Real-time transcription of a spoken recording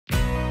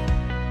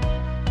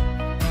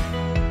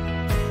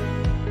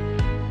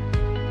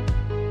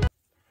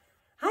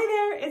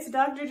there, it's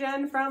Dr.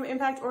 Jen from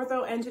Impact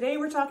Ortho, and today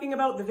we're talking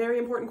about the very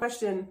important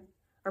question,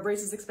 are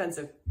braces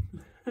expensive?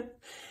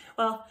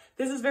 Well,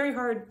 this is very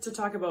hard to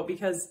talk about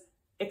because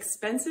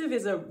expensive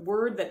is a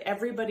word that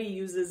everybody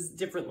uses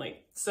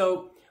differently.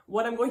 So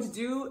what I'm going to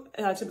do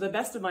to the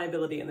best of my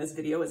ability in this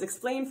video is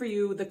explain for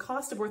you the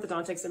cost of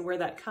orthodontics and where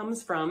that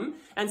comes from,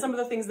 and some of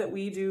the things that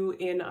we do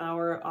in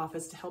our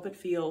office to help it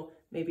feel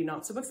maybe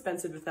not so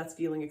expensive if that's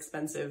feeling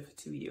expensive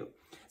to you.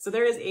 So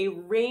there is a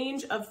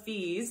range of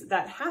fees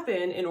that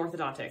happen in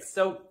orthodontics.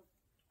 So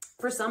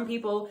for some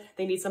people,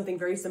 they need something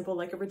very simple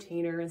like a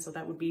retainer, and so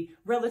that would be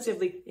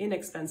relatively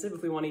inexpensive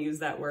if we want to use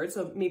that word.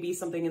 So maybe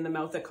something in the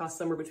mouth that costs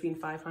somewhere between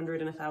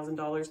 $500 and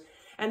 $1,000.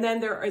 And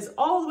then there is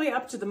all the way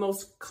up to the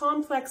most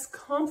complex,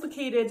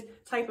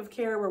 complicated type of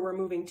care where we're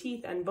moving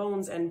teeth and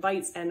bones and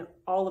bites and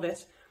all of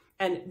it.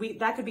 And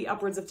that could be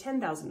upwards of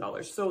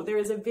 $10,000. So there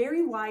is a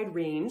very wide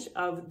range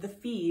of the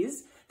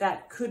fees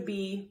that could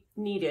be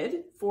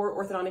needed for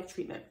orthodontic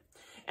treatment.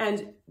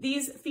 And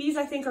these fees,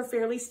 I think, are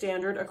fairly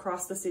standard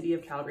across the city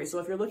of Calgary. So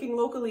if you're looking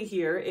locally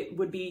here, it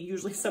would be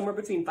usually somewhere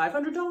between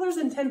 $500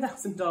 and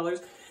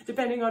 $10,000,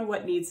 depending on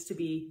what needs to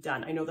be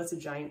done. I know that's a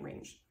giant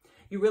range.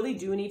 You really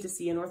do need to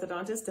see an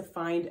orthodontist to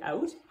find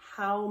out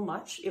how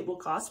much it will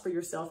cost for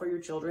yourself or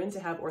your children to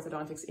have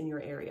orthodontics in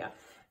your area.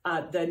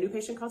 The new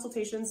patient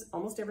consultations,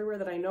 almost everywhere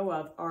that I know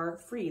of, are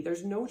free.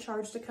 There's no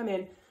charge to come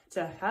in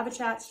to have a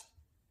chat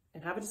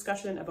and have a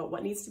discussion about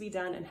what needs to be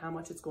done and how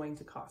much it's going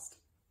to cost.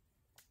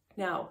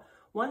 Now,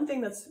 one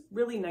thing that's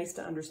really nice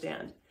to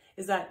understand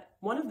is that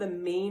one of the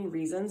main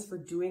reasons for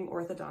doing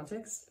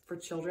orthodontics for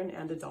children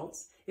and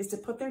adults is to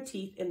put their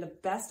teeth in the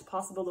best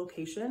possible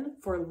location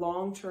for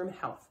long-term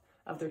health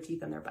of their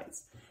teeth and their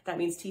bites. That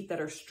means teeth that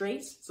are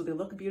straight, so they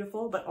look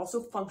beautiful, but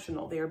also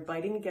functional. They are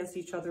biting against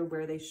each other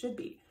where they should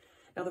be.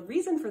 Now, the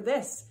reason for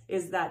this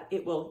is that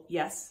it will,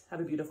 yes, have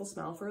a beautiful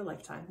smile for a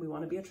lifetime. We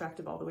want to be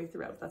attractive all the way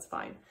throughout, that's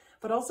fine.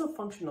 But also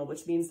functional,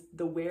 which means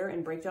the wear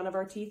and breakdown of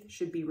our teeth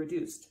should be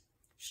reduced.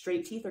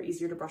 Straight teeth are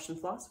easier to brush and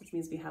floss, which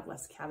means we have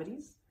less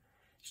cavities.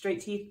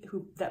 Straight teeth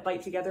that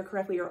bite together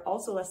correctly are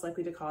also less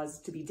likely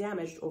to be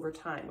damaged over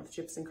time with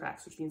chips and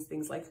cracks, which means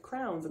things like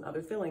crowns and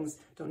other fillings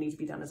don't need to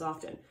be done as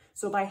often.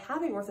 So by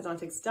having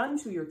orthodontics done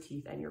to your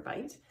teeth and your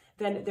bite,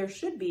 then there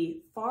should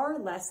be far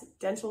less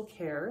dental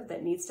care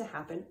that needs to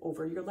happen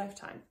over your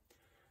lifetime.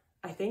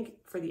 I think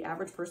for the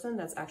average person,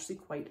 that's actually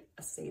quite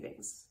a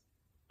savings.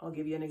 I'll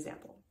give you an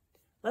example.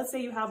 Let's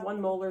say you have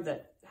one molar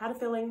that had a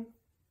filling,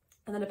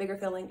 and then a bigger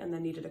filling, and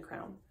then needed a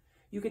crown.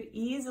 You could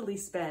easily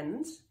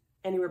spend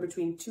anywhere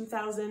between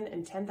 $2,000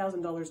 and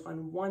 $10,000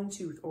 on one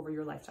tooth over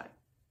your lifetime,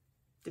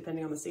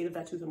 depending on the state of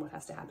that tooth and what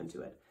has to happen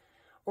to it.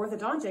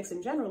 Orthodontics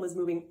in general is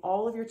moving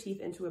all of your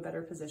teeth into a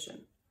better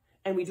position.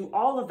 And we do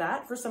all of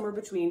that for somewhere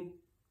between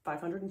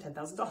 $500 and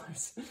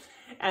 $10,000.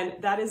 And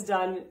that is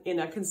done in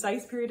a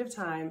concise period of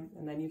time,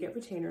 and then you get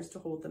retainers to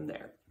hold them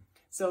there.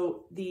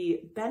 So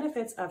the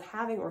benefits of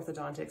having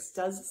orthodontics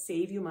does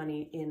save you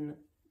money in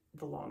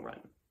the long run.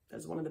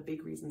 That's one of the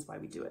big reasons why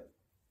we do it.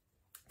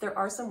 There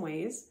are some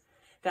ways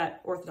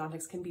that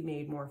orthodontics can be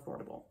made more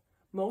affordable.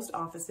 Most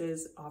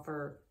offices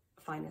offer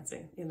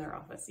financing in their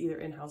office, either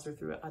in-house or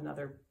through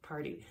another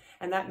party.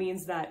 And that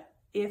means that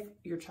if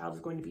your child is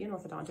going to be in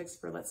orthodontics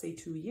for, let's say,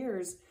 2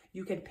 years,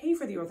 you could pay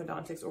for the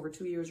orthodontics over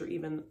 2 years or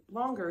even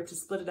longer to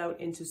split it out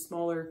into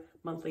smaller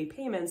monthly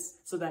payments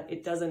so that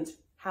it doesn't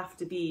have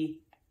to be,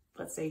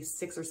 let's say,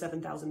 $6,000 or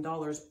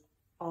 $7,000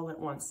 all at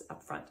once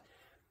up front.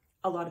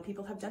 A lot of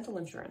people have dental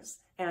insurance,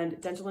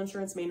 and dental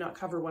insurance may not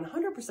cover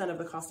 100% of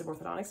the cost of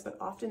orthodontics, but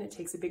often it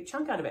takes a big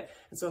chunk out of it.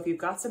 And so if you've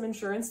got some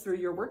insurance through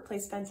your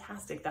workplace,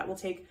 fantastic. That will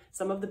take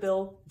some of the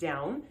bill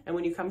down. And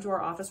when you come to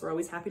our office, we're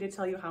always happy to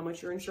tell you how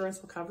much your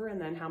insurance will cover and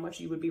then how much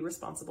you would be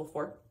responsible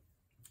for.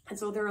 And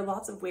so there are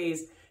lots of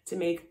ways to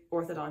make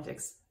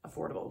orthodontics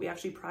affordable. We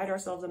actually pride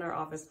ourselves in our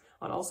office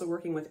on also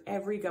working with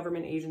every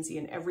government agency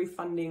and every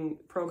funding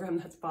program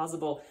that's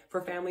possible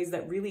for families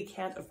that really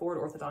can't afford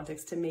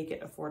orthodontics to make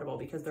it affordable,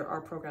 because there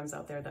are programs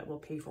out there that will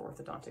pay for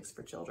orthodontics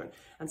for children.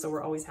 And so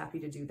we're always happy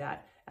to do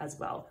that as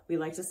well. We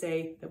like to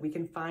say that we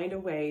can find a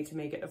way to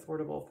make it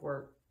affordable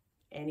for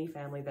any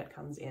family that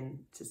comes in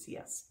to see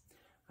us.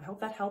 I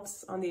hope that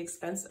helps on the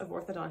expense of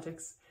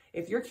orthodontics.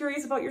 If you're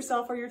curious about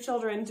yourself or your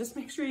children, just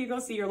make sure you go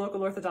see your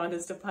local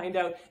orthodontist to find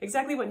out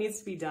exactly what needs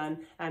to be done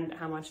and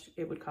how much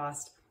it would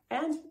cost.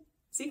 And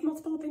seek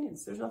multiple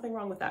opinions. There's nothing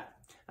wrong with that.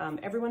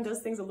 Everyone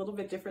does things a little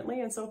bit differently,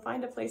 and so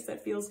find a place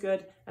that feels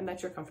good and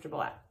that you're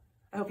comfortable at.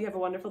 I hope you have a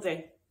wonderful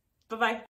day. Bye-bye.